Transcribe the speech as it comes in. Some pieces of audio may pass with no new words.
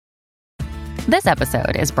This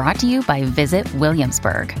episode is brought to you by Visit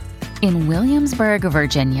Williamsburg. In Williamsburg,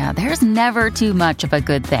 Virginia, there's never too much of a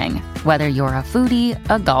good thing. Whether you're a foodie,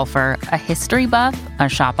 a golfer, a history buff, a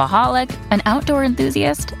shopaholic, an outdoor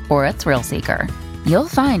enthusiast, or a thrill seeker, you'll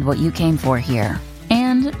find what you came for here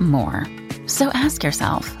and more. So ask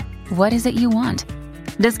yourself, what is it you want?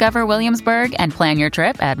 Discover Williamsburg and plan your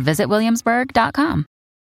trip at visitwilliamsburg.com.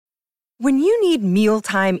 When you need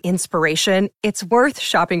mealtime inspiration, it's worth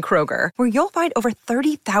shopping Kroger, where you'll find over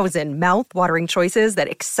 30,000 mouth-watering choices that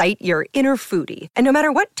excite your inner foodie. And no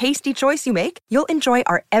matter what tasty choice you make, you'll enjoy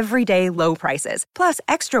our everyday low prices, plus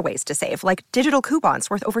extra ways to save, like digital coupons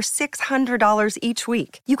worth over $600 each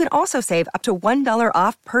week. You can also save up to $1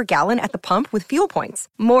 off per gallon at the pump with fuel points.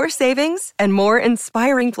 More savings and more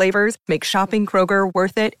inspiring flavors make shopping Kroger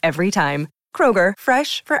worth it every time. Kroger,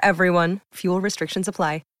 fresh for everyone. Fuel restrictions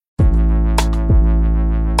apply.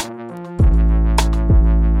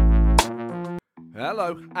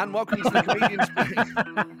 Hello, and welcome to the Comedians.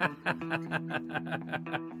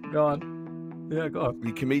 Go on. Yeah, go on.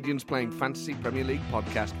 The Comedians Playing Fantasy Premier League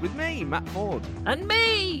podcast with me, Matt Ford. And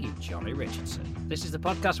me, Johnny Richardson. This is the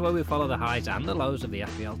podcast where we follow the highs and the lows of the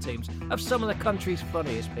FPL teams of some of the country's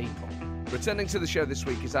funniest people. Returning to the show this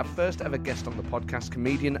week is our first ever guest on the podcast,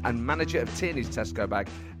 comedian and manager of Tierney's Tesco Bag.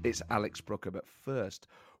 It's Alex Brooker. But first,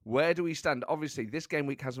 where do we stand? Obviously, this game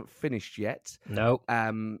week hasn't finished yet. No.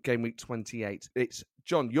 Game week 28. It's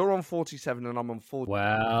John, you're on 47 and I'm on 40.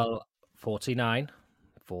 Well, 49.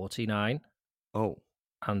 Oh.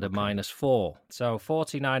 And a -4. So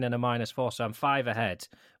 49 and a -4. So I'm 5 ahead.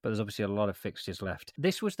 But there's obviously a lot of fixtures left.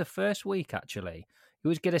 This was the first week, actually. You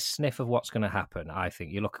always get a sniff of what's going to happen, I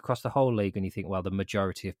think. You look across the whole league and you think, well, the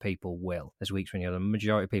majority of people will. There's weeks when the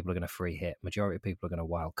majority of people are going to free hit. Majority of people are going to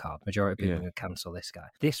wild card. Majority of people are going to cancel this guy.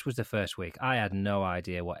 This was the first week. I had no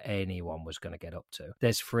idea what anyone was going to get up to.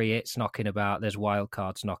 There's free hits knocking about. There's wild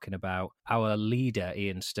cards knocking about. Our leader,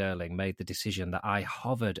 Ian Sterling, made the decision that I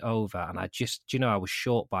hovered over and I was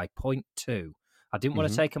short by 0.2. I didn't want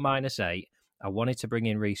to take a -8. I wanted to bring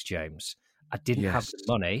in Reece James. I didn't have the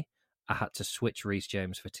money. I had to switch Reece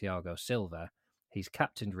James for Thiago Silva. He's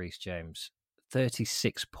captained Reece James,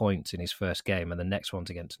 36 points in his first game, and the next one's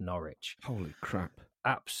against Norwich. Holy crap.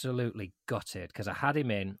 Absolutely gutted, because I had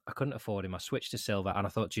him in, I couldn't afford him, I switched to Silva, and I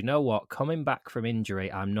thought, you know what, coming back from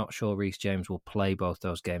injury, I'm not sure Reece James will play both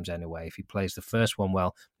those games anyway. If he plays the first one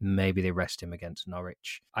well, maybe they rest him against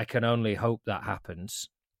Norwich. I can only hope that happens.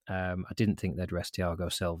 I didn't think they'd rest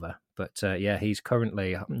Thiago Silva, but he's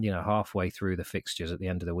currently halfway through the fixtures at the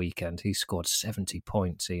end of the weekend. He scored 70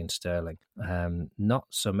 points, Ian Sterling. Not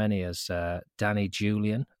so many as Danny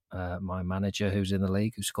Julian, my manager who's in the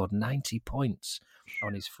league, who scored 90 points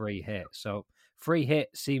on his free hit. So free hit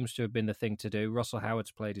seems to have been the thing to do. Russell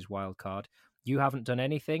Howard's played his wild card. You haven't done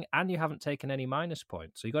anything, and you haven't taken any minus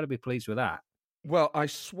points, so you've got to be pleased with that. Well, I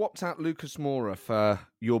swapped out Lucas Moura for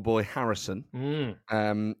your boy Harrison.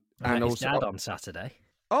 And his dad on Saturday.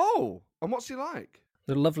 Oh, and what's he like?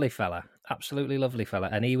 A lovely fella, absolutely lovely fella.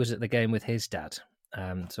 And he was at the game with his dad.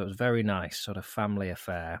 So it was very nice, sort of family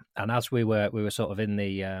affair. And as we were sort of in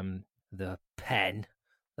the pen,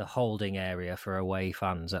 the holding area for away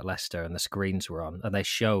fans at Leicester, and the screens were on, and they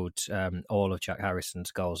showed all of Jack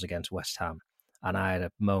Harrison's goals against West Ham. And I had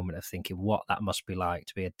a moment of thinking what that must be like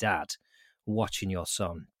to be a dad watching your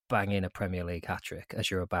son bang in a Premier League hat-trick as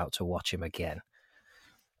you're about to watch him again.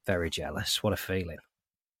 Very jealous. What a feeling.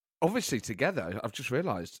 Obviously, together, I've just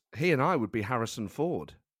realised, he and I would be Harrison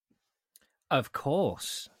Ford. Of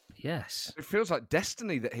course, yes. It feels like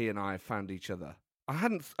destiny that he and I have found each other. I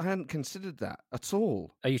hadn't considered that at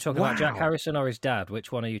all. Are you talking about Jack Harrison or his dad?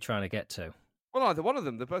 Which one are you trying to get to? Well, either one of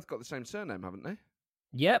them. They've both got the same surname, haven't they?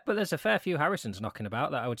 Yeah, but there's a fair few Harrisons knocking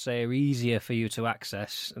about that I would say are easier for you to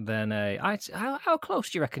access than a... How close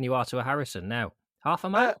do you reckon you are to a Harrison now? Half a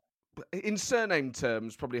mile? In surname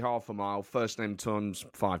terms, probably half a mile. First name terms,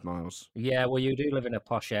 5 miles. Yeah, well, you do live in a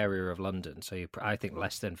posh area of London, so I think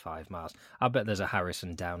less than 5 miles. I bet there's a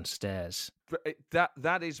Harrison downstairs.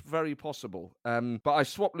 That is very possible. But I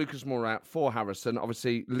swapped Lucas Moura out for Harrison.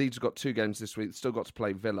 Obviously, Leeds have got 2 games this week. Still got to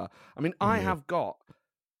play Villa. I mean, I have got...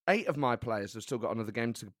 8 of my players have still got another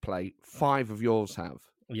game to play. 5 of yours have.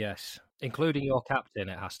 Yes, including your captain,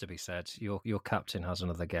 it has to be said. Your captain has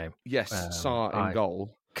another game. Yes, Sarr in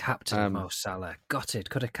goal. Captain Mo Salah. Gutted.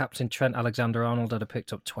 Could have captained Trent Alexander-Arnold. I'd have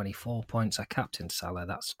picked up 24 points. I captained Salah.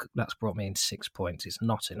 That's brought me in 6 points. It's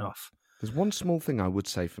not enough. There's one small thing I would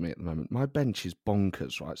say for me at the moment. My bench is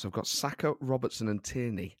bonkers, right? So I've got Saka, Robertson and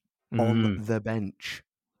Tierney on the bench.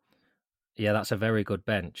 Yeah, that's a very good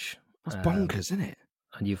bench. That's bonkers, isn't it?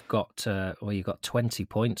 And you've got 20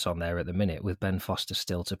 points on there at the minute with Ben Foster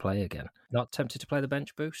still to play again. Not tempted to play the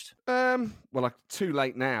bench boost? Well, too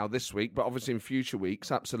late now this week, but obviously in future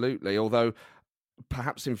weeks, absolutely. Although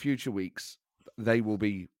perhaps in future weeks they will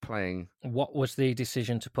be playing. What was the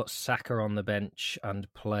decision to put Saka on the bench and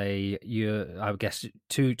play I guess,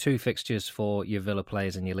 two fixtures for your Villa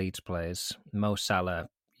players and your Leeds players? Mo Salah.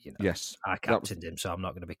 Yes, I captained him, so I'm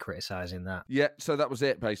not going to be criticising that. Yeah, so that was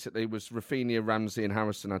it, basically. Was Rafinha, Ramsey and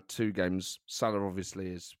Harrison had 2 games. Salah obviously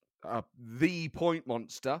is the point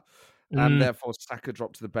monster, and therefore Saka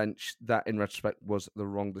dropped to the bench. That, in retrospect, was the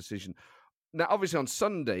wrong decision. Now, obviously, on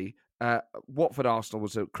Sunday, Watford-Arsenal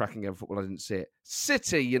was a cracking game of football. I didn't see it.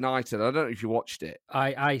 City United, I don't know if you watched it.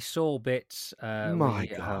 I saw bits. My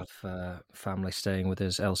God. Have family staying with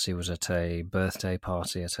us. Elsie was at a birthday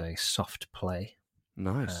party at a soft play.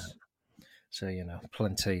 Nice. So,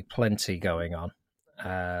 plenty going on.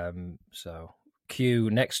 So, cue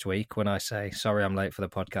next week when I say, sorry I'm late for the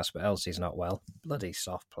podcast, but Elsie's not well. Bloody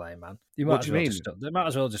soft play, man. What do you mean? They might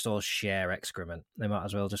as well just all share excrement. They might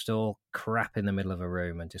as well just all crap in the middle of a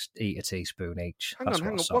room and just eat a teaspoon each. Hang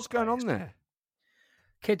on. What's going on there?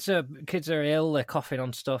 Kids are ill. They're coughing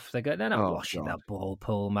on stuff. They're not washing that ball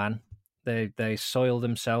pool, man. They soil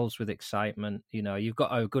themselves with excitement. You've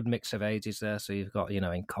got a good mix of ages there. So you've got,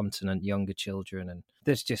 incontinent younger children, and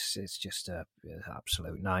it's just an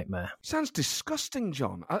absolute nightmare. Sounds disgusting,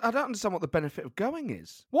 John. I don't understand what the benefit of going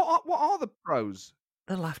is. What are the pros?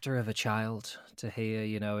 The laughter of a child to hear,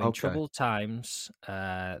 in troubled times,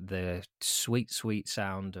 the sweet, sweet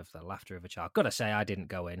sound of the laughter of a child. Got to say, I didn't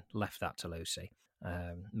go in, left that to Lucy.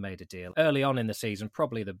 Made a deal early on in the season,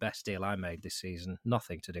 probably the best deal I made this season,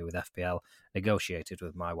 nothing to do with FPL, negotiated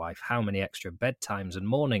with my wife how many extra bedtimes and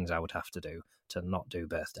mornings I would have to do to not do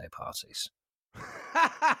birthday parties.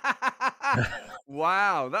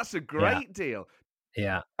 Wow, that's a great deal.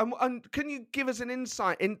 Yeah. And can you give us an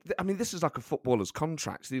insight this is like a footballer's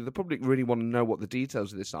contract, so the public really want to know what the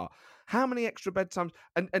details of this are. How many extra bedtimes,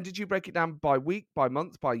 and did you break it down by week, by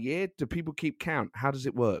month, by year? Do people keep count? How does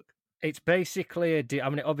it work? It's basically it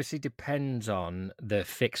obviously depends on the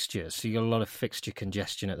fixtures. So you got a lot of fixture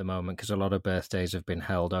congestion at the moment because a lot of birthdays have been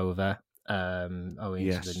held over owing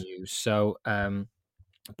to the news. So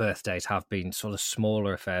birthdays have been sort of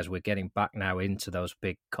smaller affairs. We're getting back now into those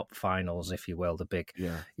big cup finals, if you will, the big,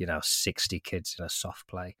 60 kids in a soft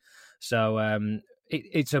play. So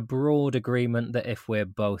it's a broad agreement that if we're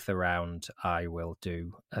both around, I will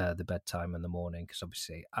do the bedtime in the morning because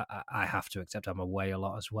obviously I have to accept I'm away a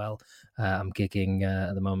lot as well. I'm gigging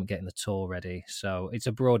at the moment, getting the tour ready. So it's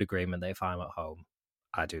a broad agreement that if I'm at home,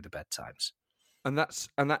 I do the bedtimes. And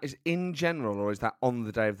that is in general, or is that on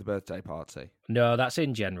the day of the birthday party? No, that's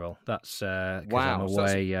in general. That's wow. I'm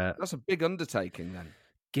away. So that's a big undertaking then.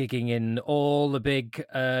 Gigging in all the big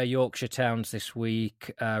Yorkshire towns this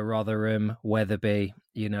week, Rotherham, Wetherby,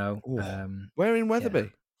 Where in Wetherby?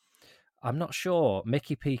 Yeah. I'm not sure.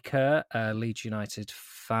 Mickey P. Kerr, Leeds United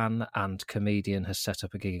fan and comedian, has set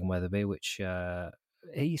up a gig in Wetherby, which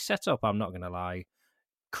he set up, I'm not going to lie,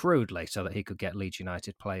 crudely so that he could get Leeds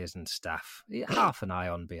United players and staff. Half an eye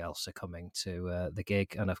on Bielsa coming to the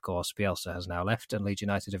gig. And of course, Bielsa has now left and Leeds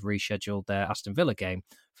United have rescheduled their Aston Villa game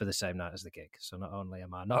for the same night as the gig. So not only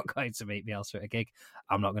am I not going to meet Bielsa at a gig,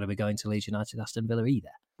 I'm not going to be going to Leeds United Aston Villa either.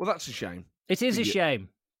 Well, that's a shame. It is a shame,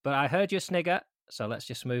 but I heard your snigger. So let's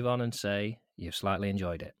just move on and say you've slightly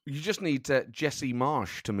enjoyed it. You just need Jesse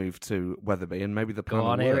Marsh to move to Wetherby, and maybe the plan. Go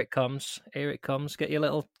on, will here work. it comes. Here it comes. Get your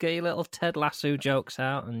little Ted Lasso jokes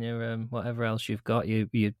out, and your whatever else you've got, your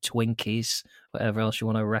Twinkies, whatever else you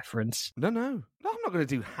want to reference. No, I'm not going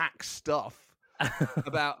to do hack stuff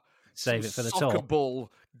about save it for the soccer talk.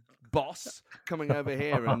 ball boss coming over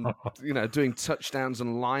here and doing touchdowns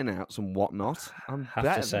and lineouts and whatnot. I'm have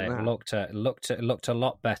better to say than it looked a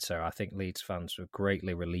lot better. I think Leeds fans were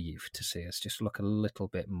greatly relieved to see us just look a little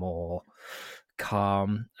bit more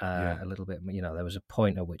calm, a little bit. There was a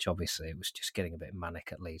point at which obviously it was just getting a bit manic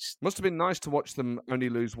at Leeds. Must have been nice to watch them only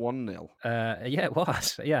lose 1-0. Yeah, it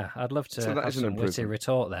was. Yeah, I'd love to have some witty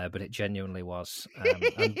retort there, but it genuinely was.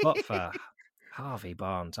 And but for Harvey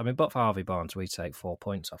Barnes. But for Harvey Barnes, we take 4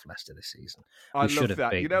 points off Leicester this season. I love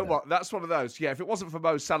that. You know what? That's one of those. Yeah, if it wasn't for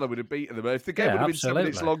Mo Salah, we'd have beaten them. If the game would have been 7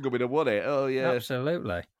 minutes longer, we'd have won it. Oh, yeah.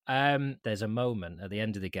 Absolutely. There's a moment at the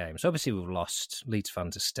end of the game. So obviously we've lost. Leeds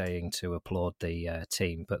fans are staying to applaud the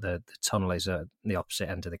team, but the tunnel is at the opposite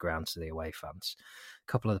end of the ground to the away fans. A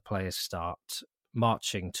couple of the players start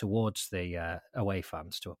marching towards the away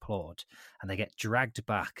fans to applaud, and they get dragged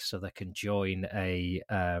back so they can join a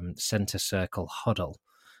centre circle huddle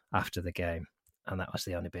after the game. And that was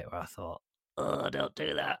the only bit where I thought, oh, don't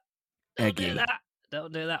do that. Don't do that.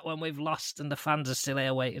 Don't do that when we've lost and the fans are still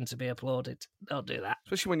here waiting to be applauded. Don't do that.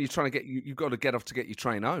 Especially when you're trying to you've got to get off to get your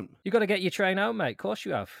train home. You've got to get your train home, mate. Of course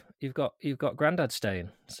you have. You've got Grandad staying,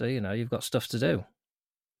 so you've got stuff to do.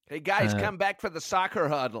 Hey guys, come back for the soccer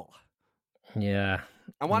huddle. Yeah.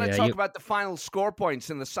 I want to talk about the final score points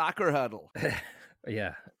in the soccer huddle.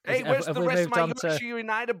 Yeah. Hey, where's the rest of my Yorkshire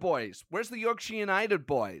United boys? Where's the Yorkshire United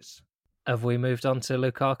boys? Have we moved on to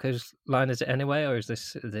Lukaku's line as it anyway, or is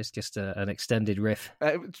this just an extended riff?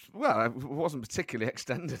 It wasn't particularly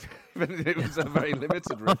extended. It was a very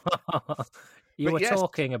limited riff. You were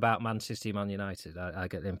talking about Manchester Man United. I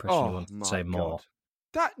get the impression you want to say more.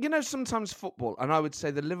 That, sometimes football, and I would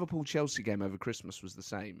say the Liverpool-Chelsea game over Christmas was the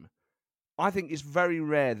same. I think it's very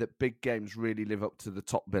rare that big games really live up to the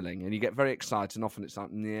top billing, and you get very excited, and often it's like,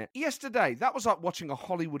 yeah. Yesterday, that was like watching a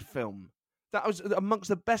Hollywood film. That was amongst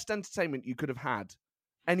the best entertainment you could have had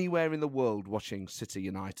anywhere in the world watching City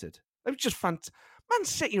United. It was just fantastic. Man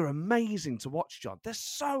City are amazing to watch, John. They're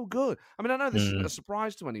so good. I mean, I know this isn't a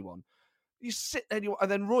surprise to anyone. You sit there,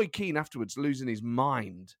 and then Roy Keane afterwards losing his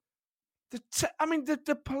mind.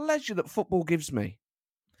 The pleasure that football gives me.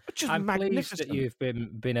 Just I'm magnificent. pleased that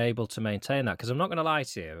you've been able to maintain that, because I'm not going to lie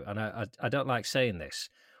to you, and I don't like saying this.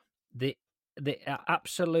 The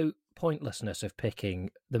absolute pointlessness of picking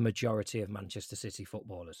the majority of Manchester City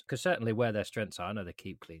footballers, because certainly where their strengths are, I know they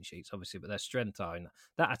keep clean sheets, obviously, but their strengths are in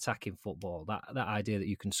that attacking football, that idea that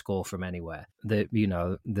you can score from anywhere,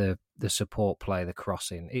 the support play, the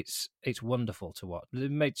crossing. It's wonderful to watch. It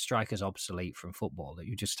made strikers obsolete from football, that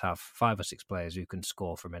you just have 5 or 6 players who can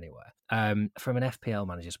score from anywhere. From an FPL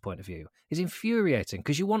manager's point of view, it's infuriating,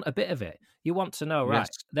 because you want a bit of it. You want to know, right,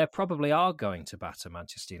 they probably are going to batter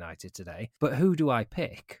Manchester United today, but who do I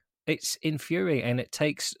pick? It's infuriating, and it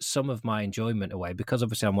takes some of my enjoyment away, because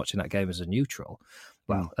obviously I'm watching that game as a neutral.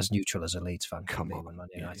 Well, as neutral as a Leeds fan can be when Man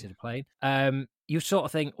United are playing. You sort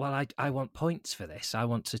of think, well, I want points for this. I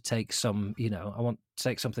want to take some, I want to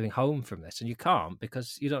take something home from this. And you can't,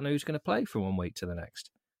 because you don't know who's going to play from one week to the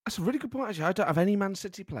next. That's a really good point, actually. I don't have any Man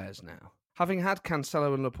City players now. Having had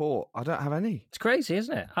Cancelo and Laporte, I don't have any. It's crazy,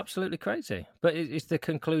 isn't it? Absolutely crazy. But it's the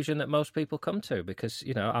conclusion that most people come to, because,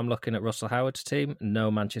 I'm looking at Russell Howard's team, no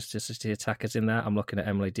Manchester City attackers in there. I'm looking at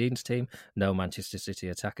Emily Dean's team, no Manchester City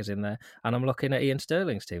attackers in there. And I'm looking at Ian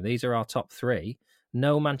Sterling's team. These are our top 3,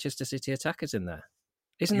 no Manchester City attackers in there.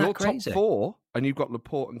 Isn't that crazy? Your top 4, and you've got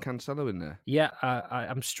Laporte and Cancelo in there. Yeah,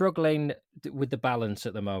 I'm struggling with the balance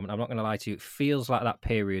at the moment. I'm not going to lie to you. It feels like that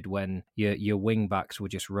period when your wing-backs were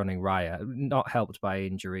just running riot, not helped by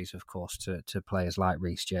injuries, of course, to players like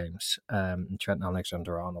Reece James. Trent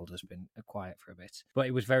Alexander-Arnold has been quiet for a bit. But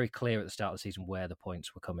it was very clear at the start of the season where the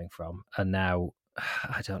points were coming from. And now,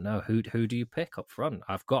 I don't know. Who do you pick up front?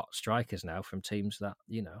 I've got strikers now from teams that,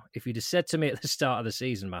 if you'd have said to me at the start of the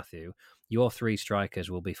season, Matthew, your 3 strikers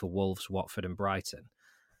will be for Wolves, Watford and Brighton,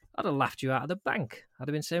 I'd have laughed you out of the bank. I'd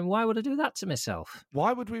have been saying, why would I do that to myself?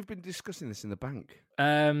 Why would we have been discussing this in the bank?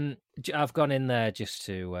 I've gone in there just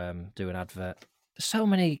to do an advert. There's so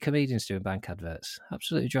many comedians doing bank adverts.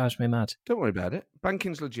 Absolutely drives me mad. Don't worry about it.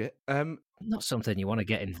 Banking's legit. Not something you want to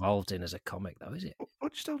get involved in as a comic, though, is it?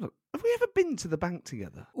 Just hold on. Have we ever been to the bank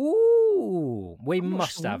together? Ooh, we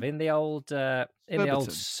must have in the old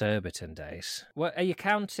Surbiton days. Well, are you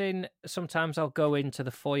counting? Sometimes I'll go into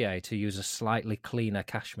the foyer to use a slightly cleaner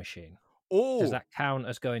cash machine. Oh, does that count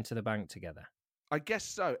as going to the bank together? I guess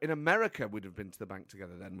so. In America, we'd have been to the bank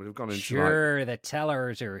together then. We'd have gone into the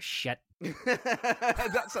tellers are shit.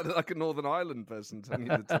 That sounded like a Northern Ireland person telling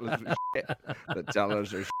you the tellers are shit. The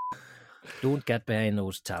tellers are shit. Don't get behind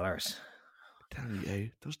those tellers. I'm telling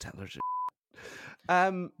you, those tellers are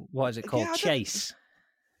what is it called? Chase.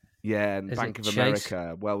 Yeah, and Bank of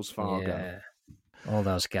America, Wells Fargo. Yeah. All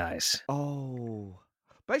those guys. Oh.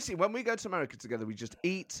 Basically, when we go to America together, we just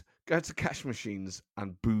eat, go to cash machines,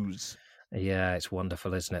 and booze. Yeah, it's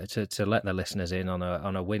wonderful, isn't it? To let the listeners in on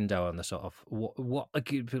a window on the sort of what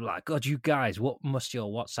people like. God, you guys, what must your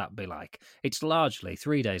WhatsApp be like? It's largely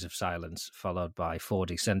 3 days of silence followed by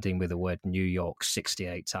 4D sending me the word New York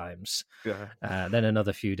 68 times. Yeah. Then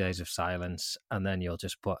another few days of silence, and then you'll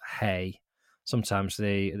just put hey. Sometimes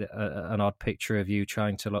an odd picture of you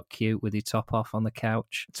trying to look cute with your top off on the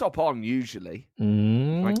couch. Top on usually.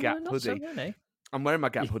 My Gap hoodie. So many. I'm wearing my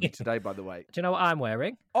Gap hoodie today, by the way. Do you know what I'm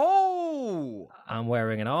wearing? Oh! I'm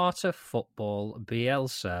wearing an Art of Football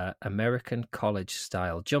Bielsa American College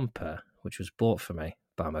style jumper, which was bought for me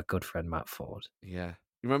by my good friend Matt Ford. Yeah.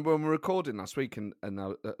 You remember when we were recording last week and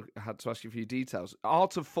I had to ask you a few details?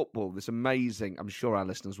 Art of Football, this amazing, I'm sure our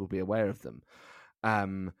listeners will be aware of them.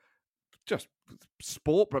 Just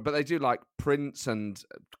sport, but they do like prints and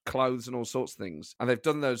clothes and all sorts of things. And they've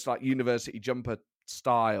done those like university jumper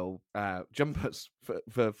style jumpers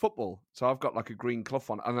for football. So I've got like a green cloth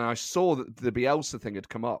on, and then I saw that the Bielsa thing had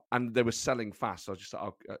come up, and they were selling fast. So I just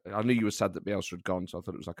thought, I knew you were sad that Bielsa had gone, so I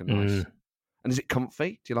thought it was like a nice. And is it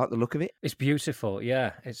comfy? Do you like the look of it? It's beautiful,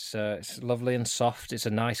 yeah. It's lovely and soft. It's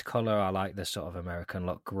a nice colour. I like the sort of American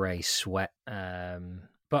look, grey sweat.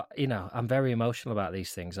 But, I'm very emotional about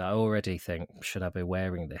these things. I already think, should I be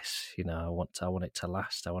wearing this? I want it to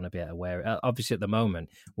last. I want to be able to wear it. Obviously, at the moment,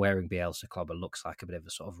 wearing Bielsa Clubber looks like a bit of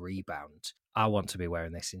a sort of rebound. I want to be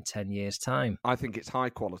wearing this in 10 years' time. I think it's high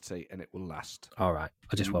quality and it will last. All right.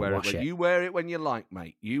 I just won't wash it. You wear it when you like,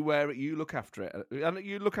 mate. You wear it. You look after it. And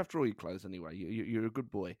you look after all your clothes anyway. You're a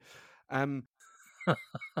good boy.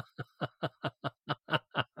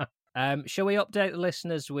 Shall we update the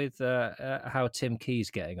listeners with how Tim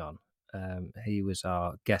Key's getting on? He was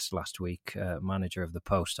our guest last week, manager of the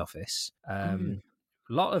post office. A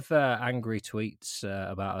lot of angry tweets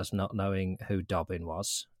about us not knowing who Dobbin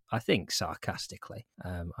was. I think sarcastically.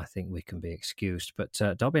 I think we can be excused. But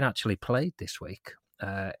Dobbin actually played this week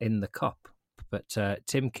in the Cup. But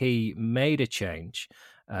Tim Key made a change,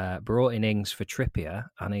 brought in Ings for Trippier,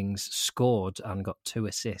 and Ings scored and got 2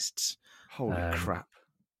 assists. Holy crap.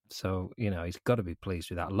 So, he's got to be pleased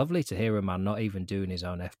with that. Lovely to hear a man not even doing his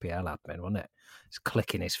own FPL admin, wasn't it? He's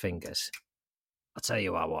clicking his fingers. I'll tell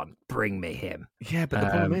you what I want. Bring me him. Yeah, but the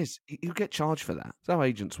problem is, you get charged for that. That's how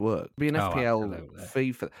agents work. Be an FPL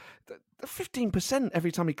fee for 15%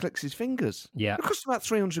 every time he clicks his fingers. Yeah. It costs about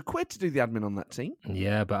 £300 to do the admin on that team.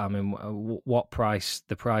 Yeah, but I mean, what price?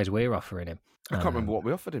 The price we're offering him. I can't remember what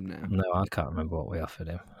we offered him now. No, I can't remember what we offered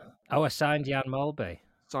him. Oh, I signed Jan Molby.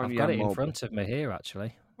 I've got it in front of me here,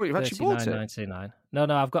 actually. Well, you've actually bought it? $39.99. No,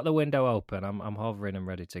 I've got the window open. I'm hovering and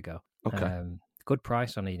ready to go. Okay. Good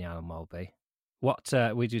price on Jan Molby. What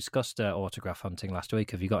we discussed autograph hunting last week.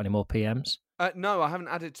 Have you got any more PMs? No, I haven't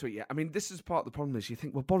added to it yet. I mean, this is part of the problem is you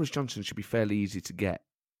think, well, Boris Johnson should be fairly easy to get.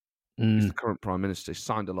 He's the current Prime Minister. He's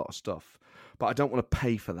signed a lot of stuff. But I don't want to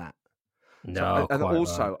pay for that. No, and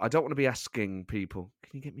also, I don't want to be asking people,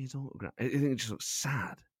 can you get me his autograph? I think it just looks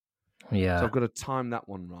sad. Yeah. So I've got to time that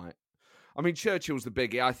one right. I mean, Churchill's the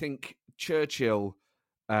biggie. I think Churchill,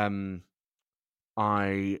 I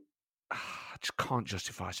just can't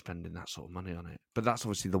justify spending that sort of money on it. But that's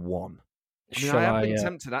obviously the one. I mean, I have been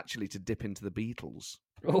tempted, actually, to dip into the Beatles.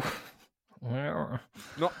 Oh.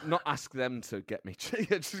 Not ask them to get me.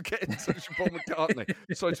 Just get in touch with Paul McCartney.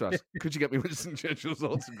 Sorry to ask. Could you get me Winston Churchill's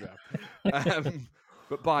autograph?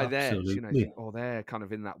 But by theirs, you think, they're kind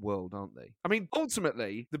of in that world, aren't they? I mean,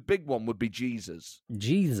 ultimately, the big one would be Jesus.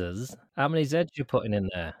 Jesus? How many Z's you putting in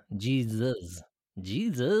there? Jesus.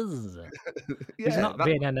 He's not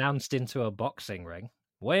being announced into a boxing ring.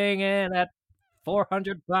 Weighing in at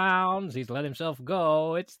 400 pounds, he's let himself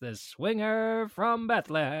go. It's the swinger from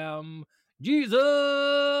Bethlehem. Jesus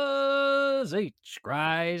H.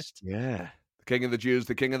 Christ. Yeah. The King of the Jews,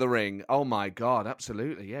 the King of the Ring. Oh, my God.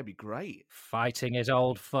 Absolutely. Yeah, it'd be great. Fighting his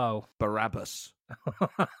old foe. Barabbas.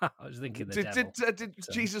 I was thinking the devil. Did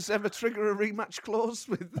Jesus ever trigger a rematch clause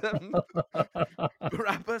with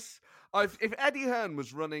Barabbas? If Eddie Hearn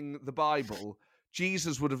was running the Bible,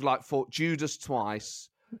 Jesus would have fought Judas twice,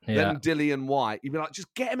 then Dillian White. You'd be like,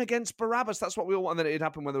 just get him against Barabbas. That's what we all want. And then it'd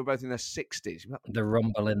happen when they were both in their 60s. The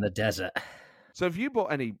rumble in the desert. So have you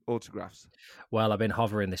bought any autographs? Well, I've been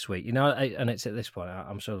hovering this week. And it's at this point,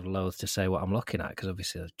 I'm sort of loath to say what I'm looking at because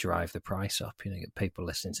obviously I drive the price up. Get people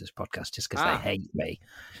listening to this podcast just because they hate me.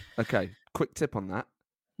 Okay, quick tip on that.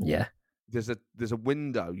 Yeah. There's a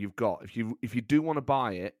window you've got. If you do want to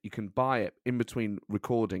buy it, you can buy it in between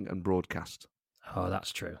recording and broadcast. Oh,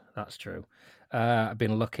 that's true. That's true. I've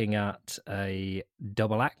been looking at a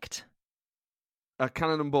double act.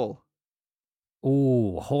 Cannon and Ball.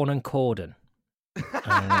 Ooh, Horn and Corden. If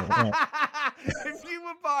you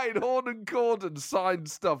were buying Horn and Corden signed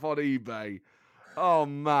stuff on eBay, oh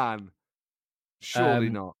man, surely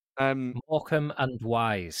not. Morecambe and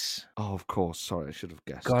Wise. Oh, of course. Sorry, I should have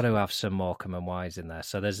guessed. Got to have some Morecambe and Wise in there.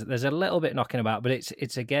 So there's a little bit knocking about, but it's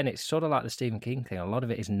sort of like the Stephen King thing. A lot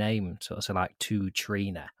of it is named sort of like to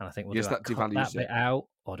Trina, and I think do I cut that bit out,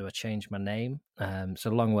 or do I change my name? It's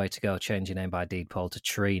a long way to go. Change your name by deed poll to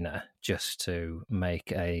Trina just to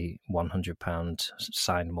make a £100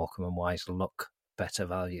 signed Morecambe and Wise look better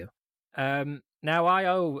value. Now I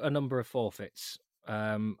owe a number of forfeits.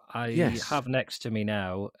 I have next to me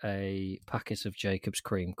now a packet of Jacob's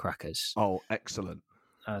cream crackers. Oh, excellent.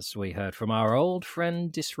 As we heard from our old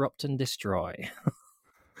friend Disrupt and Destroy.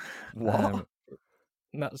 What?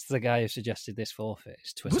 That's the guy who suggested this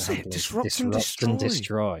forfeit. Was it? Disrupt and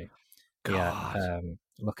Destroy? God. Yeah.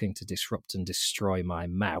 looking to disrupt and destroy my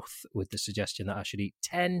mouth with the suggestion that I should eat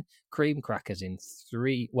 10 cream crackers in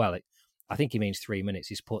 3... Well, I think he means 3 minutes.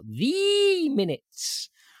 He's put the minutes.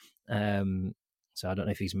 So I don't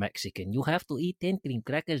know if he's Mexican. You have to eat 10 cream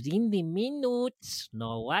crackers in the minutes.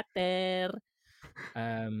 No water.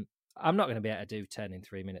 I'm not going to be able to do 10 in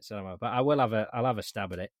 3 minutes, am I? But I'll have a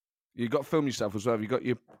stab at it. You got to film yourself as well. Have you got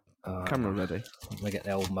your camera ready? Let me get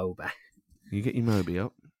the old Mobi. You get your Mobi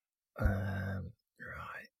up.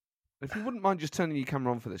 Right. If you wouldn't mind just turning your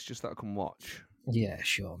camera on for this, just that I can watch. Yeah,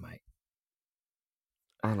 sure, mate.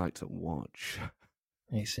 I like to watch.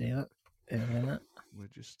 You see that? That? We're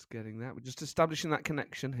just getting that. We're just establishing that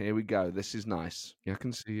connection. Here we go. This is nice. Yeah, I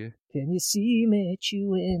can see you. Can you see me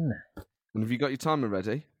chewing? And have you got your timer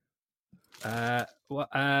ready? Can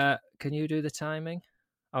you do the timing?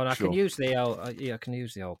 Oh, no, Sure. I can use the old. I can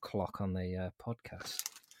use the old clock on the podcast.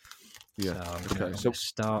 Yeah. So I'm Okay. going So to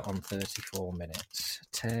start on 34 minutes.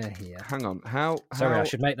 Tear here. hang on. How? Sorry, I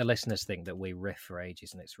should make the listeners think that we riff for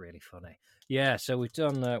ages and it's really funny. Yeah. So we've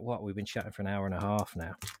done what? We've been chatting for an hour and a half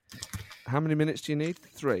now. How many minutes do you need?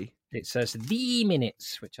 3. It says the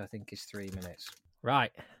minutes, which I think is 3 minutes.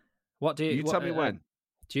 Right. What do you? Tell me when.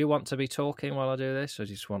 Do you want to be talking while I do this, or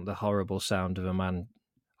do you just want the horrible sound of a man?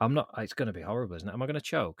 I'm not. It's going to be horrible, isn't it? Am I going to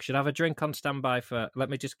choke? Should I have a drink on standby for? Let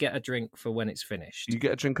me just get a drink for when it's finished. You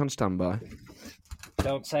get a drink on standby.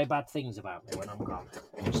 Don't say bad things about me when I'm gone.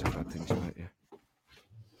 I'll say bad things about you.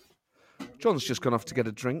 John's just gone off to get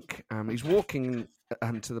a drink. He's walking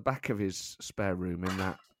to the back of his spare room in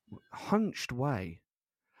that hunched way.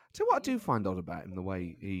 So what I do find odd about him, the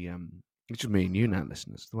way he, it's just me and you now,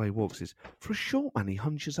 listeners, the way he walks is, for a short man, he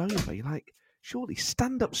hunches over. You're like, surely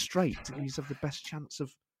stand up straight to give yourself the best chance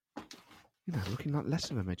of, looking like less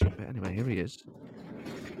of a midget. But anyway, here he is.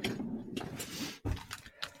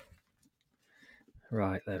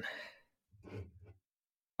 Right then.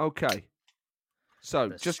 Okay. So,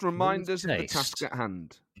 The just remind us of the taste task at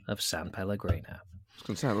hand. Of San Pellegrino. I was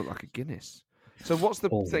going to say, I look like a Guinness. So what's the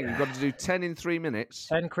thing? You've got to do 10 in 3 minutes.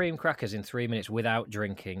 10 cream crackers in 3 minutes without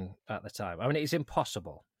drinking at the time. I mean, it's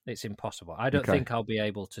impossible. It's impossible. I don't think I'll be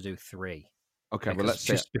able to do 3. Okay, well, let's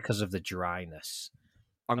see. Just because of the dryness.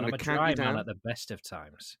 I'm going to count you down at the best of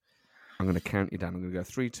times. I'm going to count you down. I'm going to go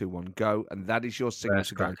 3, 2, 1, go, and that is your signal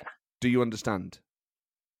to go. Cracker. Do you understand?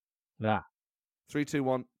 Yeah. 3, 2,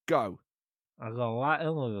 1, go. I got right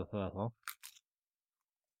in with the first one.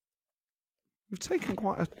 You've taken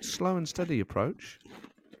quite a slow and steady approach.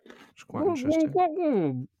 It's quite interesting.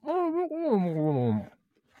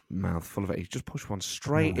 Mouth full of it. You just pushed one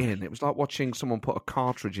straight in. It was like watching someone put a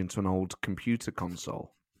cartridge into an old computer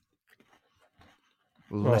console.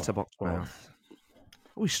 Letterbox mouth.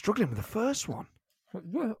 Oh, he's struggling with the first one.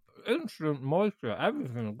 Instant moisture,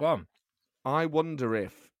 everything's gone. I wonder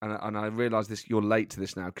if, and I realise this, you're late to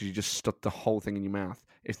this now because you just stuck the whole thing in your mouth.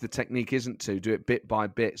 If the technique isn't to do it bit by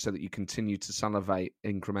bit so that you continue to salivate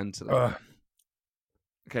incrementally.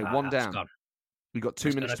 Okay, one down. Gone. We've got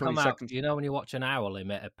 2 minutes, 20 seconds. You know when you watch an owl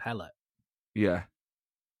emit a pellet? Yeah.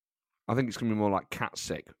 I think it's going to be more like cat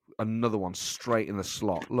sick. Another one straight in the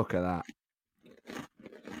slot. Look at that.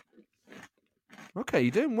 Okay,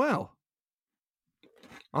 you're doing well.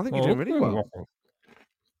 I think you're doing really well.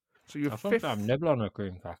 So you're fifth. I'm nibbling on a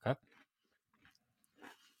cream cracker.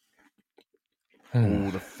 Oh,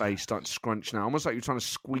 the face starting to scrunch now. Almost like you're trying to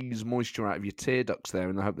squeeze moisture out of your tear ducts there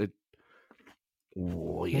in the hope that...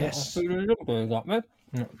 Oh, yes. Nice.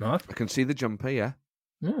 I can see the jumper, yeah.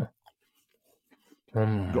 Yeah.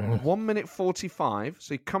 You've got 1 minute 45,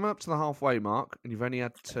 so you're coming up to the halfway mark, and you've only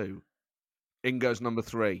had 2. In goes number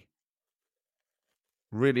 3.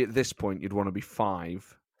 Really, at this point, you'd want to be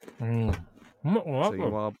 5. So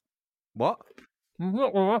you are... What?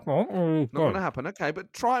 Not going to happen. Okay,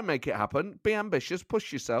 but try and make it happen. Be ambitious.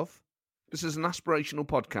 Push yourself. This is an aspirational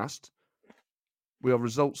podcast. We are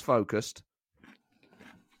results focused.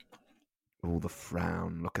 Oh, the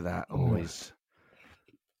frown. Look at that. Always.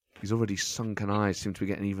 His already sunken eyes seem to be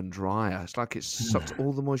getting even drier. It's like it's sucked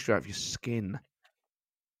all the moisture out of your skin.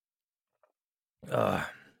 Oh,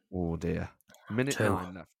 dear. Minute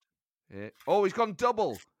 9 left. Yeah. Oh, he's gone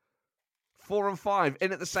double. 4 and 5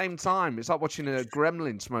 in at the same time. It's like watching a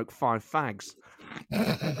gremlin smoke 5 fags.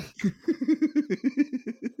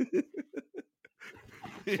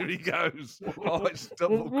 Here he goes. Oh, it's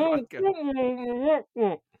double cracker.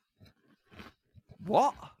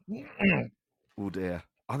 What? Oh, dear.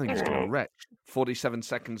 I think he's going to wreck. 47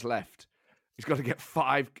 seconds left. He's got to get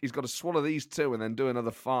 5. He's got to swallow these 2 and then do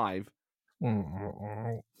another 5.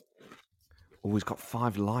 Oh, he's got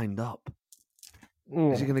 5 lined up.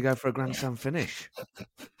 Is he going to go for a Grand Slam finish?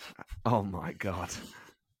 Oh, my God.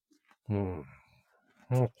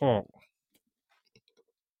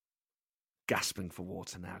 Gasping for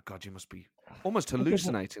water now. God, you must be almost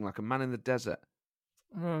hallucinating like a man in the desert.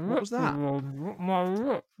 What was that?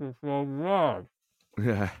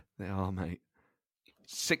 Yeah, they are, mate.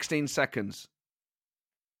 16 seconds.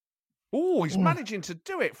 Oh, he's managing to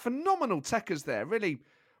do it. Phenomenal techers there. Really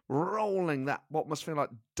rolling that, what must feel like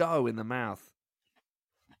dough in the mouth.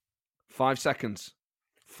 5 seconds.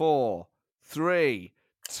 4, 3,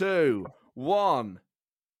 2, 1.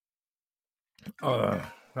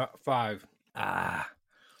 That 5.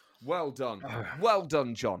 Well done. Well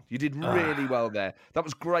done, John. You did really well there. That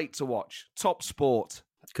was great to watch. Top sport.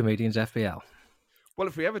 Comedians FPL. Well,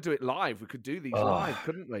 if we ever do it live, we could do these live,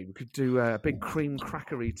 couldn't we? We could do a big cream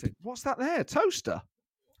cracker eating. What's that there? Toaster?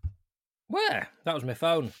 Where? That was my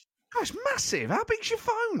phone. Oh, it's massive. How big's your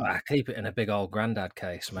phone? I keep it in a big old granddad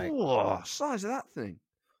case, mate. Oh, size of that thing.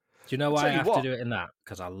 Do you know why I have to do it in that?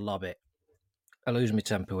 Because I lob it. I lose my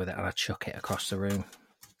temper with it and I chuck it across the room.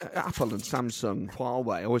 Apple and Samsung,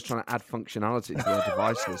 Huawei, always trying to add functionality to their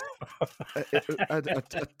devices.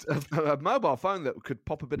 A mobile phone that could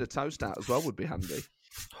pop a bit of toast out as well would be handy.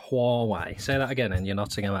 Huawei. Say that again in your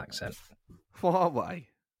Nottingham accent. Huawei.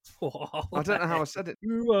 I don't know how I said it.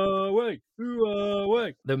 Huawei.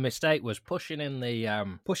 Huawei. The mistake was pushing in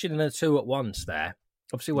the two at once there.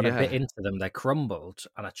 Obviously, when I bit into them, they crumbled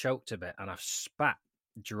and I choked a bit and I spat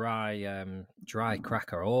dry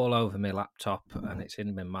cracker all over my laptop and it's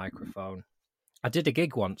in my microphone. I did a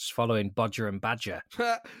gig once following Bodger and Badger.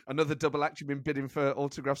 Another double act you've been bidding for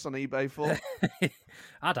autographs on eBay for?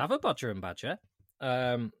 I'd have a Bodger and Badger.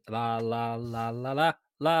 La la la la la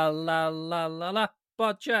la la la la la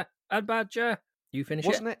Bodger and Badger. You finish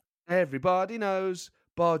Wasn't it? Everybody knows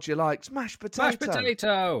Bodger likes mashed potato. Mashed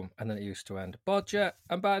potato. And then it used to end. Bodger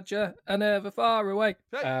and Badger are never far away.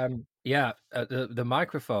 Hey. The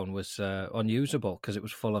microphone was unusable because it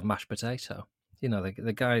was full of mashed potato. You know,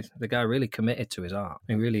 the guy really committed to his art.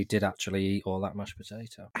 He really did actually eat all that mashed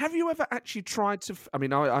potato. Have you ever actually tried to... I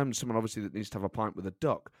mean, I'm someone obviously that needs to have a pint with a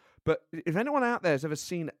duck, but if anyone out there has ever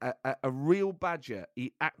seen a real badger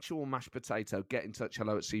eat actual mashed potato, get in touch,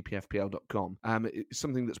 hello@cpfpl.com. It's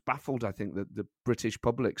something that's baffled, I think, the British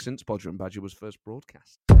public since Bodger and Badger was first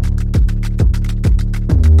broadcast.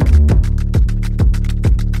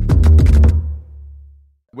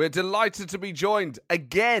 We're delighted to be joined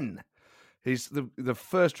again. He's the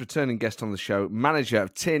first returning guest on the show, manager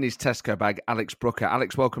of Tierney's Tesco Bag, Alex Brooker.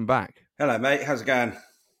 Alex, welcome back. Hello, mate. How's it going?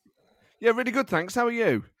 Yeah, really good, thanks. How are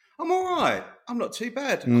you? I'm all right. I'm not too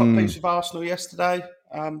bad. Got a piece of Arsenal yesterday.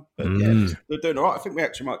 Yeah, they're doing all right. I think we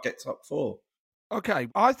actually might get top 4. Okay,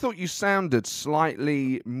 I thought you sounded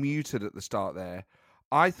slightly muted at the start there.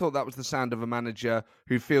 I thought that was the sound of a manager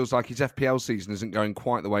who feels like his FPL season isn't going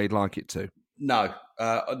quite the way he'd like it to. No,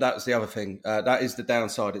 that's the other thing. That is the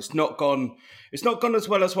downside. It's not gone as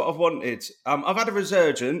well as what I've wanted. I've had a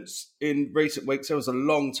resurgence in recent weeks. There was a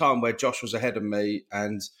long time where Josh was ahead of me,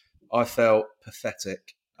 and I felt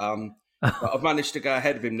pathetic. But I've managed to go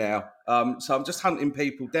ahead of him now. So I'm just hunting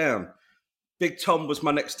people down. Big Tom was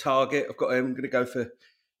my next target. I'm going to go for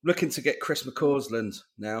looking to get Chris McCausland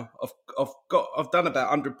now. I've done about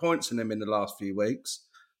 100 points in him in the last few weeks,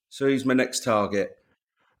 so he's my next target.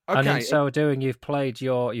 Okay. And in so doing, you've played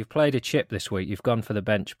a chip this week. You've gone for the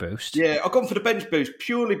bench boost. Yeah, I've gone for the bench boost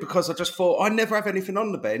purely because I just thought I never have anything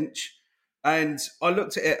on the bench, and I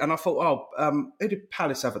looked at it and I thought, who did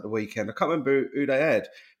Palace have at the weekend? I can't remember who they had,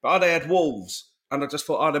 but they had Wolves, and I just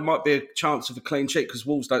thought, there might be a chance of a clean sheet because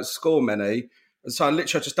Wolves don't score many, and so I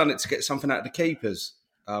literally just done it to get something out of the keepers,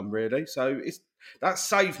 really. So that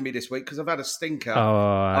saved me this week because I've had a stinker.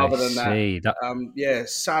 Other than that,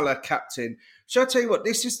 Salah captain. Shall I tell you what?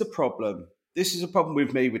 This is the problem. This is a problem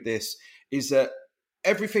with me with this, is that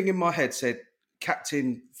everything in my head said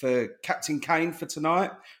Captain Kane for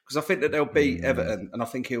tonight, because I think that they'll beat Everton and I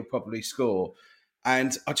think he'll probably score.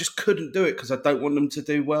 And I just couldn't do it because I don't want them to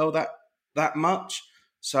do well that much.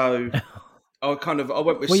 So I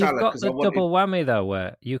went with Salah. You've got the double whammy though,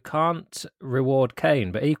 where you can't reward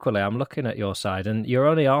Kane, but equally I'm looking at your side and your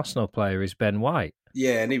only Arsenal player is Ben White.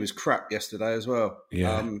 Yeah, and he was crap yesterday as well.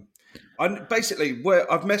 Yeah.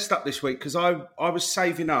 I've messed up this week because I was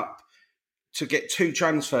saving up to get 2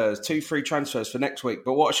 free transfers for next week.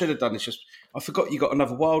 But what I should have done is I forgot you got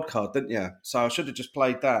another wild card, didn't you? So I should have just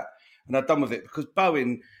played that and I'd done with it because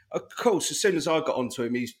Bowen, of course, as soon as I got onto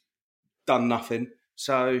him, he's done nothing.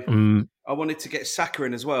 So I wanted to get Saka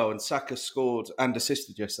in as well, and Saka scored and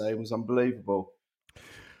assisted yesterday. It was unbelievable.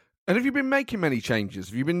 And have you been making many changes?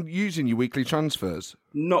 Have you been using your weekly transfers?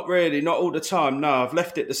 Not really, not all the time. No, I've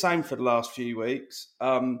left it the same for the last few weeks.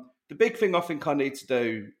 The big thing I think I need to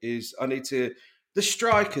do is I need to the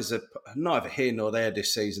strikers are neither here nor there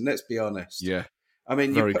this season. Let's be honest. Yeah. I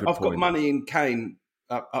mean, Very good I've got point. money in Kane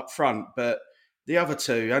up front, but the other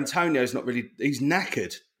two, Antonio's not really. He's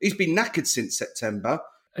knackered. He's been knackered since September.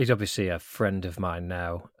 He's obviously a friend of mine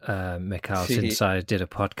now, Mikhail, since I did a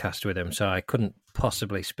podcast with him, so I couldn't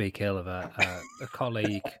possibly speak ill of a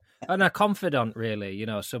colleague and a confidant, really. You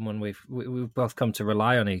know, someone we've both come to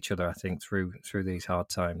rely on each other, I think, through these hard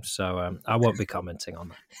times. So I won't be commenting on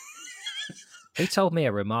that. He told me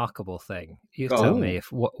a remarkable thing. You tell me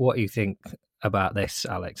what you think about this,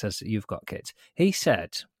 Alex, as you've got kids. He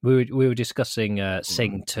said we were discussing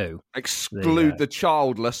Sing 2. Exclude the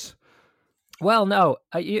childless. Well, no,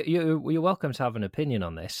 you're welcome to have an opinion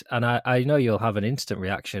on this, and I know you'll have an instant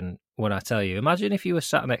reaction when I tell you. Imagine if you were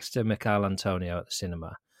sat next to Mikhail Antonio at the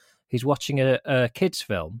cinema. He's watching a kids'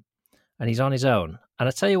 film, and he's on his own. And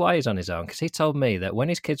I tell you why he's on his own, because he told me that when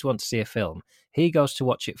his kids want to see a film, he goes to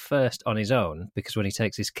watch it first on his own, because when he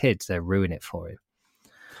takes his kids, they ruin it for him.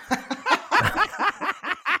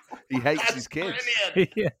 He hates his kids.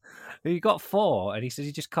 Yeah. He got 4, and he says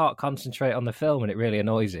he just can't concentrate on the film, and it really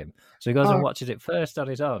annoys him. So he goes and watches it first on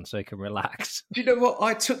his own so he can relax. Do you know what?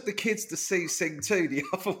 I took the kids to see Sing 2 the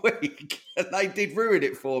other week, and they did ruin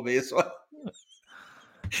it for me as well.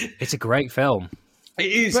 It's a great film. It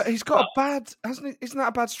is. But he's got a bad, hasn't he? Isn't that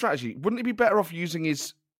a bad strategy? Wouldn't he be better off using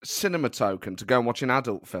his cinema token to go and watch an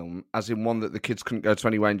adult film, as in one that the kids couldn't go to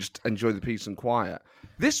anyway, and just enjoy the peace and quiet?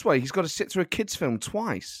 This way, he's got to sit through a kids' film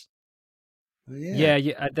twice. Yeah,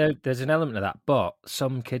 there's an element of that, but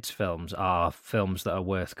some kids' films are films that are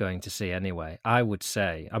worth going to see anyway. I would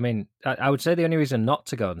say. I mean, I would say the only reason not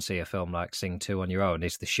to go and see a film like Sing 2 on your own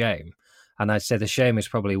is the shame. And I'd say the shame is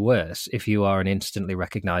probably worse if you are an instantly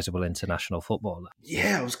recognisable international footballer.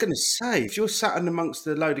 Yeah, I was going to say, if you're sat in amongst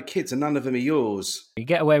a load of kids and none of them are yours. You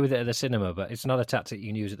get away with it at the cinema, but it's not a tactic you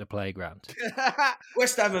can use at the playground.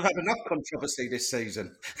 West Ham have had enough controversy this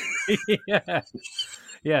season.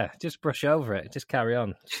 Yeah, just brush over it. Just carry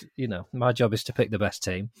on. You know, my job is to pick the best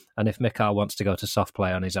team. And if Mikhail wants to go to soft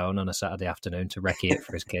play on his own on a Saturday afternoon to recce it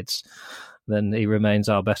for his kids, then he remains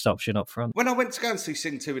our best option up front. When I went to go and see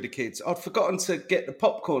Sing 2 with the kids, I'd forgotten to get the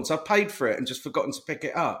popcorn, so I paid for it and just forgotten to pick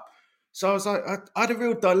it up. So I was like, I had a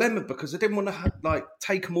real dilemma because I didn't want to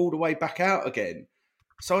take them all the way back out again.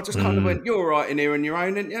 So I just kind of went, "You're all right in here on your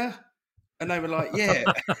own, aren't you?" And they were like, "Yeah."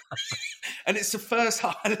 And it's the first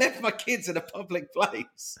time I left my kids in a public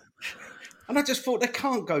place. And I just thought, they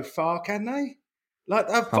can't go far, can they?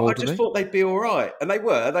 I just thought they'd be all right. And they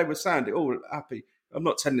were sounding all happy. I'm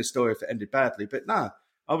not telling the story if it ended badly, but no,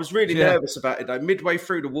 I was really nervous about it though. Midway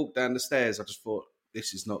through the walk down the stairs, I just thought,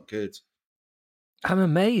 this is not good. I'm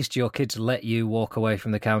amazed your kids let you walk away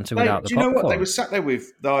from the counter without the popcorn. Do you know what? They were sat there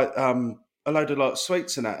with a load of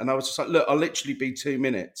sweets and that. And I was just like, look, I'll literally be 2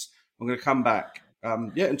 minutes. I'm going to come back.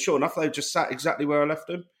 And sure enough, they just sat exactly where I left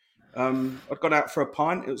them. I'd gone out for a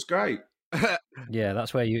pint. It was great. Yeah,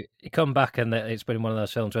 that's where you come back and it's been one of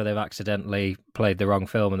those films where they've accidentally played the wrong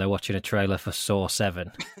film and they're watching a trailer for Saw 7.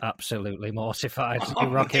 Absolutely mortified. You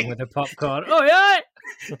rock in with the popcorn. Oh, yeah!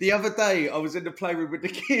 The other day, I was in the playroom with the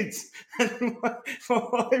kids, and my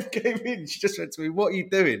wife came in. She just went to me, "What are you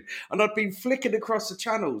doing?" And I'd been flicking across the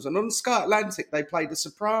channels, and on Sky Atlantic, they played The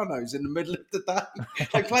Sopranos in the middle of the day.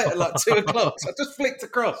 They play it at like 2 o'clock. So I just flicked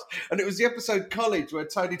across, and it was the episode College, where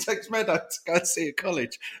Tony takes Meadow to go and see a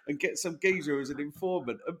college and get some geezer as an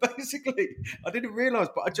informant. And basically, I didn't realise,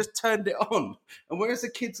 but I just turned it on. And whereas the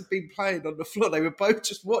kids had been playing on the floor, they were both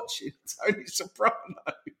just watching Tony Soprano.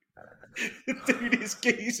 Dude, his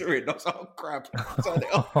geezer in. I was like, oh, crap. Turn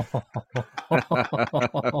it off.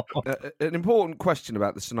 An important question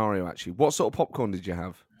about the scenario, actually. What sort of popcorn did you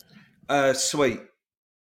have? Sweet.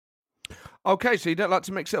 Okay, so you don't like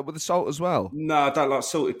to mix it up with the salt as well? No, I don't like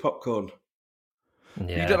salted popcorn.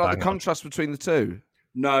 Yeah, you don't like the contrast between the two?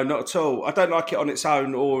 No, not at all. I don't like it on its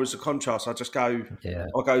own or as a contrast. I just go,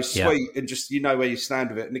 I'll go sweet and just, where you stand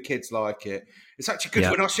with it, and the kids like it. It's actually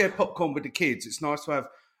good when I share popcorn with the kids. It's nice to have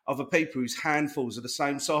other people whose handfuls are the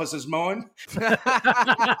same size as mine.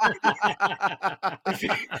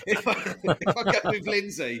 if I go with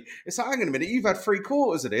Lindsay, it's like, hang on a minute, you've had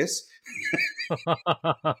 3/4 of this.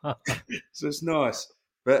 So it's nice.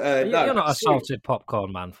 But you're not a salted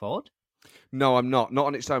popcorn man, Ford. No, I'm not. Not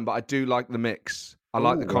on its own, but I do like the mix. I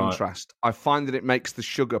like the contrast. Right. I find that it makes the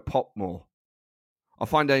sugar pop more. I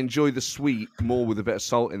find I enjoy the sweet more with a bit of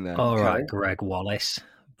salt in there. All right, Greg Wallace.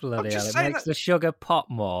 Bloody hell, it makes the sugar pop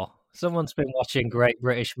more. Someone's been watching Great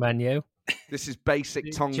British Menu. This is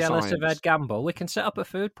basic tongue jealous science. Of Ed Gamble? We can set up a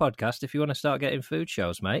food podcast if you want to start getting food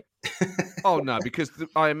shows, mate. Oh, no, because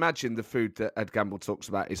I imagine the food that Ed Gamble talks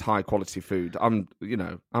about is high-quality food. I'm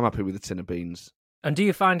happy with a tin of beans. And do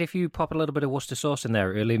you find if you pop a little bit of Worcester sauce in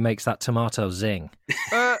there, it really makes that tomato zing?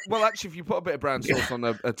 Well, actually, if you put a bit of brown sauce on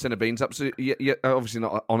a tin of beans, absolutely, yeah, obviously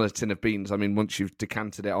not on a tin of beans. I mean, once you've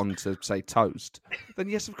decanted it onto, say, toast, then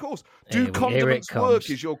yes, of course. Do condiments work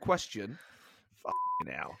is your question.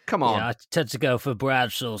 Now, come on. Yeah, I tend to go for brown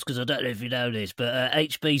sauce because I don't know if you know this, but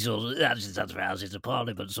HB sauce, that's stands for Houses of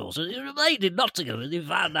Parliament sauce. And it remained in Nottingham, and they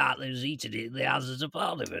found out they was eating it in the Houses of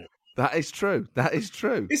Parliament. That is true. That is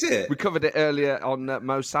true. Is it? We covered it earlier on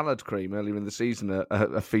Mo Salad Cream earlier in the season,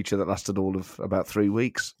 a feature that lasted all of about 3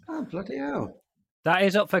 weeks. Oh, bloody hell. That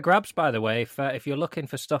is up for grabs, by the way. If you're looking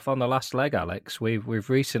for stuff on the last leg, Alex, we've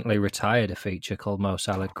recently retired a feature called Mo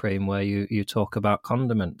Salad Cream where you talk about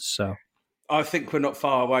condiments. So I think we're not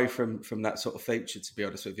far away from that sort of feature, to be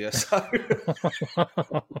honest with you. So.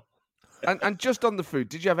 And just on the food,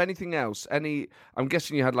 did you have anything else? I'm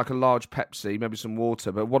guessing you had like a large Pepsi, maybe some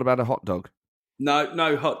water, but what about a hot dog?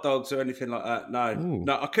 No hot dogs or anything like that. No, Ooh.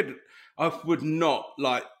 no, I would not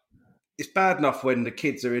like. It's bad enough when the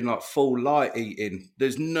kids are in like full light eating.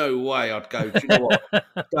 There's no way I'd go, do you know what?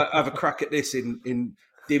 Have a crack at this in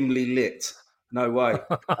dimly lit. No way.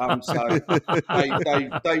 So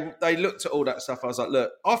they looked at all that stuff. I was like,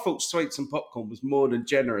 look, I thought sweets and popcorn was more than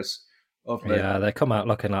generous of me. yeah, they come out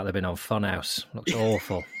looking like they've been on Funhouse. Looks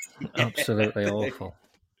awful. Absolutely awful.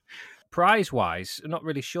 Prize-wise, not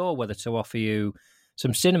really sure whether to offer you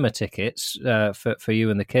some cinema tickets for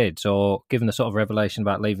you and the kids, or given the sort of revelation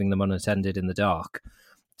about leaving them unattended in the dark,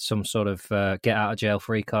 some sort of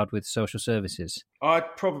get-out-of-jail-free card with social services.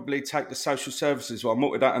 I'd probably take the social services one.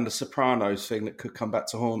 What with that and the Sopranos thing that could come back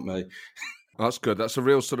to haunt me. That's good. That's a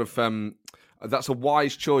real sort of that's a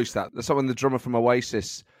wise choice. That's when the drummer from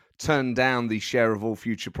Oasis turned down the share of all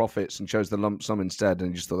future profits and chose the lump sum instead,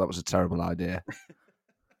 and just thought that was a terrible idea.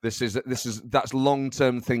 That's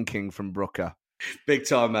long-term thinking from Brooker. Big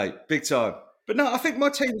time, mate. Big time. But no, I think my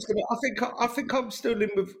team's gonna. I think I'm still in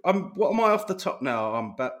with. What am I off the top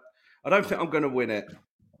now? But I don't think I'm going to win it.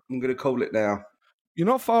 I'm going to call it now. You're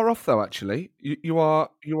not far off though. Actually, you are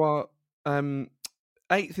 8th in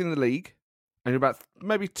the league, and you're about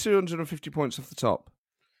maybe 250 points off the top.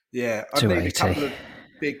 Yeah, I need a couple of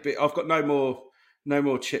big. I've got no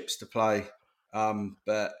more chips to play.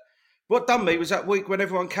 But what done me was that week when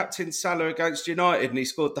everyone captained Salah against United and he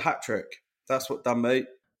scored the hat trick. That's what done me.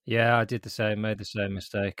 Yeah, I did the same, made the same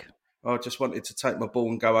mistake. I just wanted to take my ball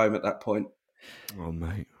and go home at that point. Oh,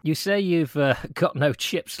 mate. You say you've got no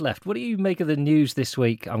chips left. What do you make of the news this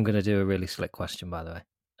week? I'm going to do a really slick question, by the way.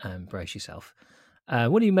 Brace yourself.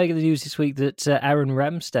 What do you make of the news this week that Aaron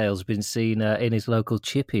Ramsdale's been seen in his local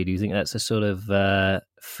chippy? Do you think that's a sort of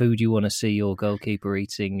food you want to see your goalkeeper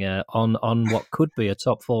eating on what could be a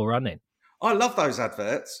top 4 run-in? I love those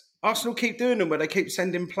adverts. Arsenal keep doing them where they keep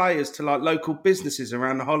sending players to like local businesses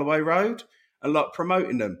around the Holloway Road and like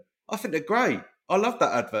promoting them. I think they're great. I love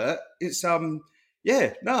that advert. It's I'm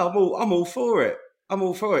all for it. I'm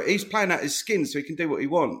all for it. He's playing out his skin so he can do what he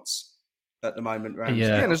wants at the moment. Ramsdale.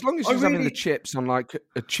 Yeah, and as long as he's having the chips on like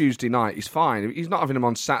a Tuesday night, he's fine. He's not having them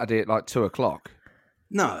on Saturday at like 2:00.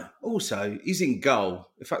 No. Also, he's in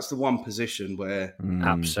goal. If that's the one position where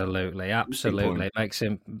Absolutely. It makes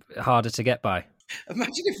him harder to get by.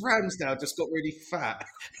 Imagine if Ramsdale just got really fat.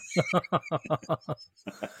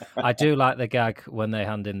 I do like the gag when they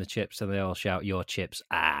hand in the chips and they all shout, "Your chips!"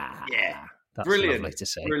 Ah, yeah, that's brilliant. Lovely to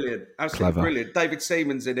see. Brilliant, absolutely clever. Brilliant. David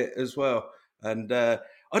Seaman's in it as well, and I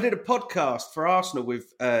did a podcast for Arsenal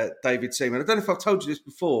with David Seaman. I don't know if I've told you this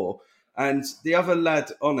before, and the other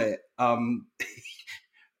lad on it.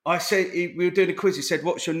 I said we were doing a quiz. He said,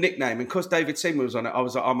 "What's your nickname?" And because David Seaman was on it, I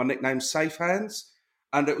was like, "Oh, my nickname's Safe Hands,"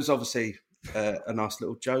 and it was obviously a nice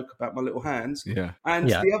little joke about my little hands. Yeah. And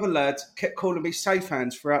the other lad kept calling me Safe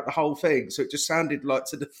Hands throughout the whole thing, so it just sounded like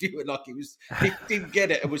to the viewer like he didn't get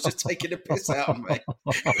it and was just taking a piss out of me.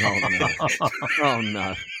 Oh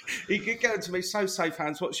no! He kept going to me, "So Safe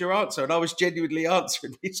Hands, what's your answer?" And I was genuinely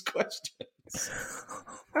answering his questions.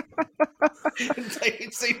 And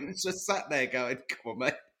David Seaman's just sat there going, "Come on,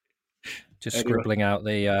 mate." Just scribbling out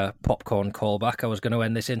the popcorn callback I was going to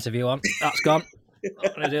end this interview on. That's gone.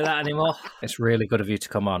 Not going to do that anymore. It's really good of you to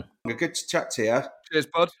come on. Good to chat to you. Cheers,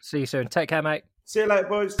 bud. See you soon. Take care, mate. See you later,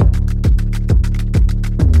 boys.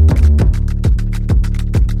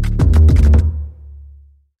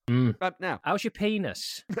 Now, how's your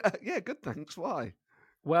penis? Yeah, good, thanks. Why?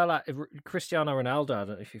 Well, Cristiano Ronaldo, I don't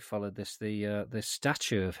know if you followed this, the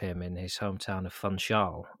statue of him in his hometown of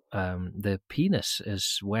Funchal, the penis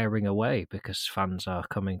is wearing away because fans are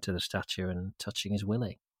coming to the statue and touching his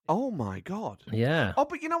willy. Oh my God. Yeah. Oh,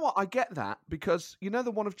 but you know what? I get that because you know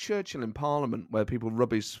the one of Churchill in Parliament where people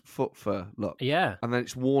rub his foot for luck, Yeah. and then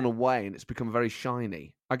it's worn away and it's become very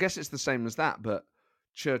shiny. I guess it's the same as that, but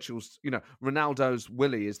Churchill's, Ronaldo's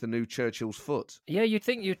willy is the new Churchill's foot. Yeah, you'd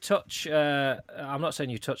think you touch. I'm not saying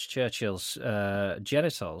you touch Churchill's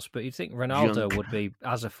genitals, but you'd think Ronaldo Junk. would be,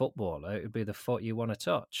 as a footballer, it would be the foot you want to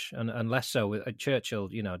touch, and less so with Churchill.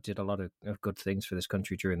 Did a lot of good things for this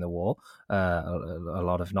country during the war, a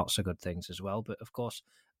lot of not so good things as well. But of course,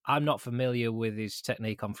 I'm not familiar with his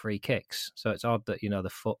technique on free kicks, so it's odd that the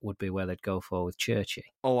foot would be where they'd go for with Churchy.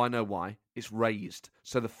 Oh, I know why. It's raised.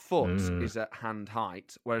 So the foot is at hand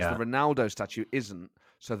height, whereas the Ronaldo statue isn't.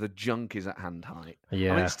 So the junk is at hand height.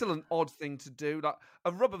 Yeah. I mean, it's still an odd thing to do. Like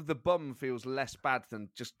a rub of the bum feels less bad than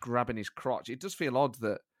just grabbing his crotch. It does feel odd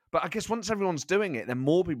that... But I guess once everyone's doing it, then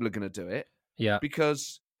more people are going to do it. Yeah.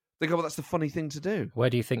 Because they go, well, that's the funny thing to do. Where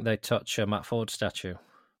do you think they'd touch a Matt Ford statue?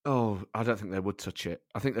 Oh, I don't think they would touch it.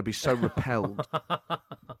 I think they'd be so repelled. I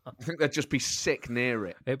think they'd just be sick near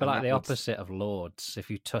it. It'd be like the opposite of Lords. If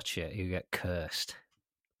you touch it, you get cursed.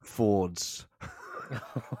 Fords.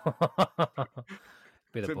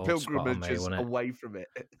 Be the bald spot on me, pilgrimages wouldn't it? away from it.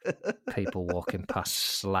 People walking past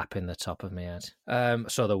slapping the top of my head.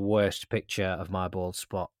 So the worst picture of my bald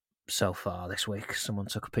spot so far this week. Someone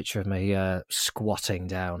took a picture of me squatting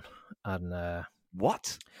down, and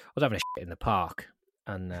What? I was having a shit in the park,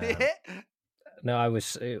 and no, I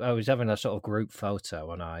was having a sort of group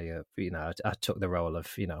photo, and I took the role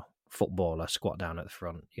of footballer, squat down at the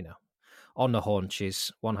front, on the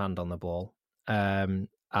haunches, one hand on the ball, and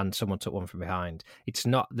someone took one from behind. It's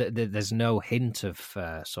not there's no hint of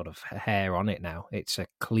sort of hair on it now. It's a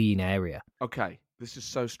clean area. Okay, this is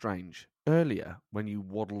so strange. Earlier, when you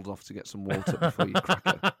waddled off to get some water before you crack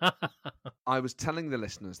it, I was telling the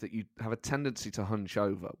listeners that you have a tendency to hunch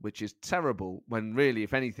over, which is terrible when really,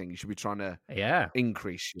 if anything, you should be trying to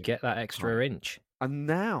increase your get that extra inch. And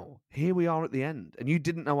now, here we are at the end, and you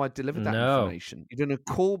didn't know I'd delivered that No. information. You're doing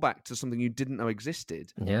a callback to something you didn't know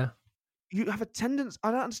existed. Yeah. You have a tendency...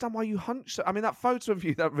 I don't understand why you hunch. I mean, that photo of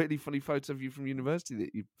you, that really funny photo of you from university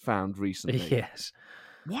that you found recently. Yes.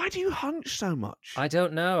 Why do you hunch so much? I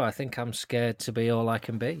don't know. I think I'm scared to be all I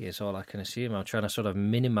can be, is all I can assume. I'm trying to sort of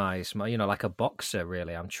minimize my, like a boxer,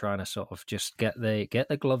 really. I'm trying to sort of just get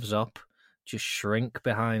the gloves up, just shrink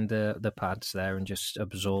behind the pads there and just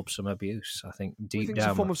absorb some abuse. I think deep think down...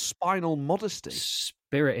 it's a form of spinal modesty.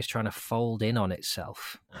 Spirit is trying to fold in on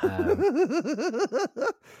itself.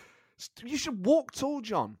 You should walk tall,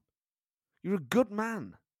 John. You're a good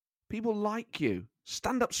man. People like you.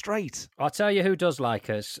 Stand up straight. I'll tell you who does like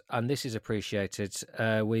us, and this is appreciated.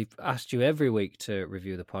 We've asked you every week to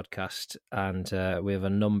review the podcast, and we have a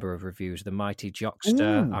number of reviews. The Mighty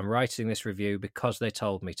Jockster. Ooh. I'm writing this review because they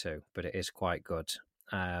told me to, but it is quite good.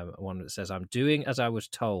 One that says, I'm doing as I was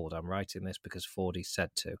told. I'm writing this because Fordy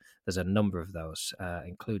said to. There's a number of those,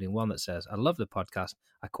 including one that says, I love the podcast.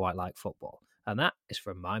 I quite like football. And that is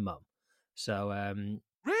from my mum. So...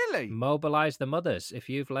 Really? Mobilise the mothers. If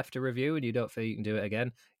you've left a review and you don't feel you can do it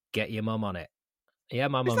again, get your mum on it. Yeah,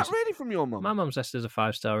 my mum's... Is that really from your mum? My mum's left as a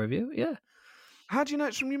 5-star review, yeah. How do you know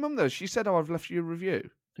it's from your mum, though? She said, oh, I've left you a review.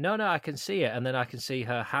 No, I can see it, and then I can see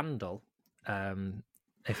her handle,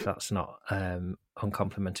 if that's not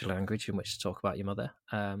uncomplimentary language in which to talk about your mother.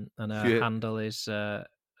 And her handle is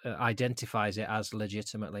identifies it as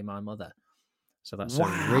legitimately my mother. So that's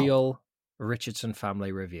a real Richardson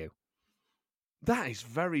family review. That is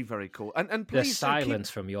very, very cool. And please, the silence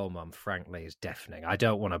from your mum, frankly, is deafening. I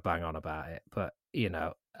don't want to bang on about it, but,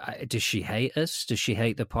 does she hate us? Does she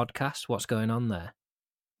hate the podcast? What's going on there?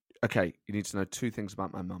 Okay, you need to know two things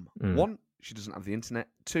about my mum. One, she doesn't have the internet.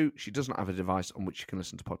 Two, she doesn't have a device on which she can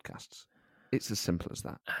listen to podcasts. It's as simple as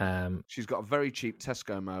that. She's got a very cheap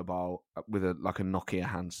Tesco mobile with a Nokia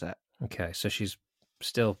handset. Okay, so she's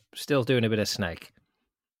still doing a bit of Snake.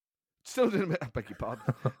 Still doing a bit. I beg your pardon.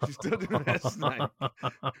 She's still doing a bit of Snake.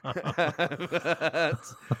 But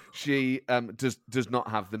she does not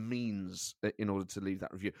have the means in order to leave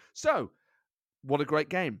that review. So, what a great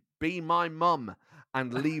game! Be my mum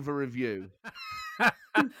and leave a review,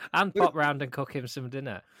 and pop round and cook him some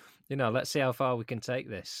dinner. Let's see how far we can take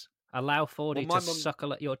this. Allow Fordy to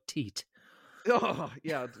suckle at your teat. Oh,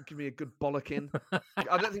 yeah, give me a good bollocking.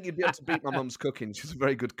 I don't think you'd be able to beat my mum's cooking. She's a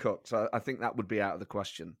very good cook, so I think that would be out of the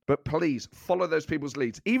question. But please, follow those people's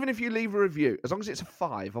leads. Even if you leave a review, as long as it's a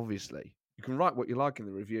 5, obviously. You can write what you like in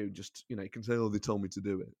the review, just, you can say, oh, they told me to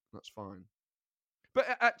do it. That's fine. But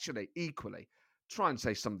actually, equally, try and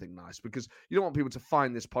say something nice, because you don't want people to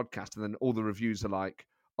find this podcast and then all the reviews are like,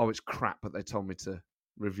 oh, it's crap, but they told me to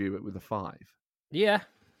review it with a 5. Yeah,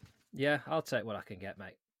 I'll take what I can get,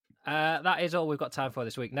 mate. That is all we've got time for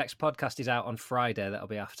this week. Next podcast is out on Friday. That'll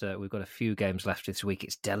be after we've got a few games left this week.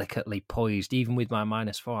 It's delicately poised. Even with my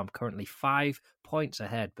 -4, I'm currently 5 points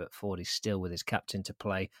ahead, but Ford is still with his captain to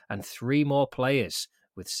play and 3 more players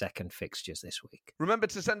with second fixtures this week. Remember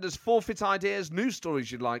to send us forfeit ideas, news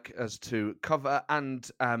stories you'd like us to cover,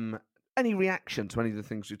 and any reaction to any of the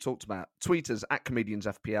things we talked about. Tweet us at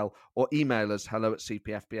ComediansFPL or email us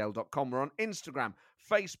hello@cpfpl.com. We're on Instagram,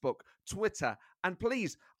 Facebook, Twitter, and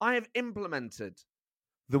please, I have implemented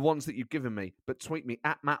the ones that you've given me, but tweet me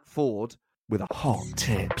at Matt Ford with a hot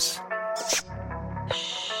tips.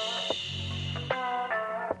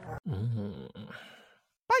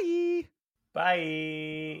 Bye.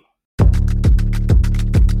 Bye.